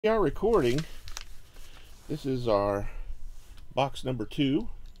We are recording. This is our box number 2,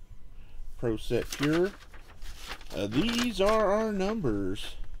 Pro Set Pure. These are our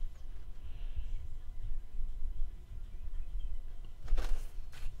numbers.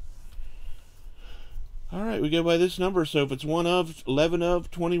 Alright, we go by this number, so if it's 1 of, 11 of,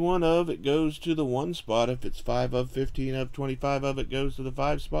 21 of, it goes to the 1 spot. If it's 5 of, 15 of, 25 of, it goes to the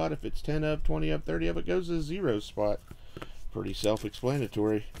 5 spot. If it's 10 of, 20 of, 30 of, it goes to the 0 spot. Pretty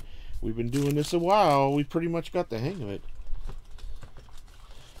self-explanatory. We've been doing this a while. We pretty much got the hang of it.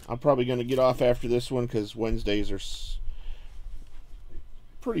 I'm probably going to get off after this one because Wednesdays are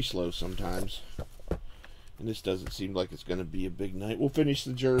pretty slow sometimes. And this doesn't seem like it's going to be a big night. We'll finish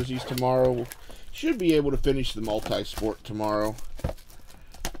the jerseys tomorrow. Should be able to finish the multi-sport tomorrow.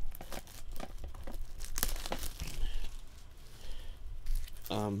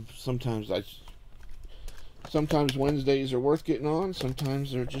 Sometimes Wednesdays are worth getting on.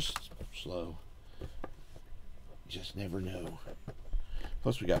 Sometimes they're just slow. You just never know.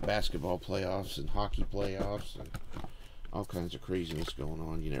 Plus we got basketball playoffs and hockey playoffs and all kinds of craziness going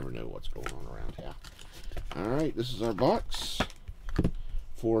on. You never know what's going on around here. Alright, this is our box.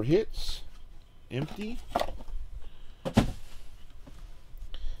 4 hits. Empty.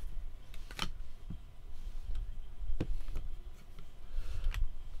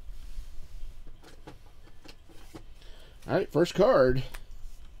 Alright, first card.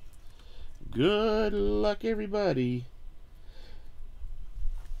 Good luck, everybody.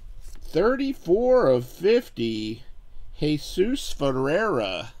 34 of 50. Jesus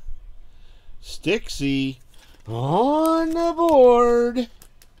Ferreira. Stixie on the board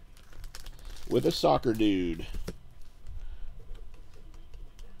with a soccer dude.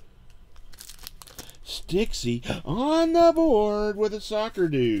 Stixie on the board with a soccer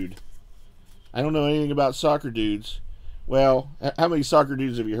dude. I don't know anything about soccer dudes. Well, how many soccer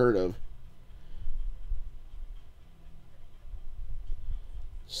dudes have you heard of?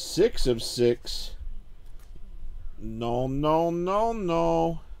 6 of 6. No, no, no,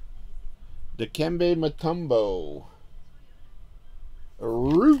 no. Dikembe Mutombo. A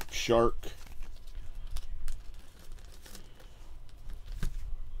Root Shark.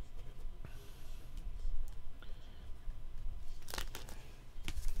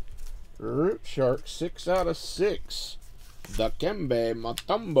 Root Shark, 6 out of 6. Dikembe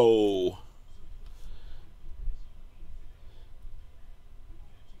Mutombo.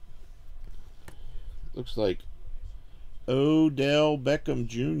 Looks like Odell Beckham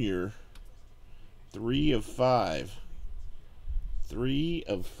Jr. 3 of 5. 3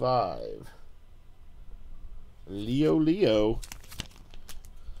 of 5. Leo.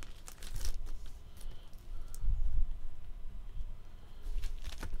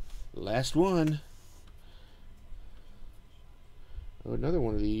 Last one. Oh, another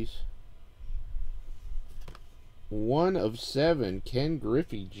one of these. 1 of 7. Ken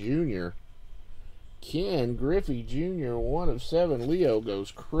Griffey Jr. Ken Griffey Jr. 1 of 7. Leo goes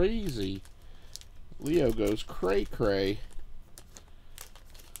crazy. Leo goes cray-cray.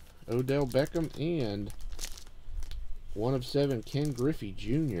 Odell Beckham and 1 of 7. Ken Griffey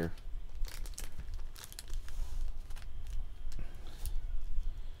Jr.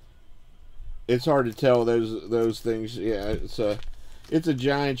 It's hard to tell those things. Yeah, it's a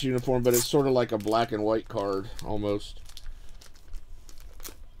Giants uniform, but it's sort of like a black and white card almost.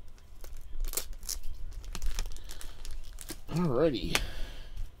 Alrighty.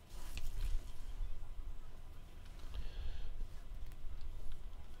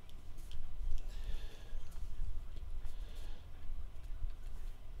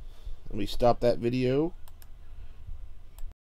 Let me stop that video.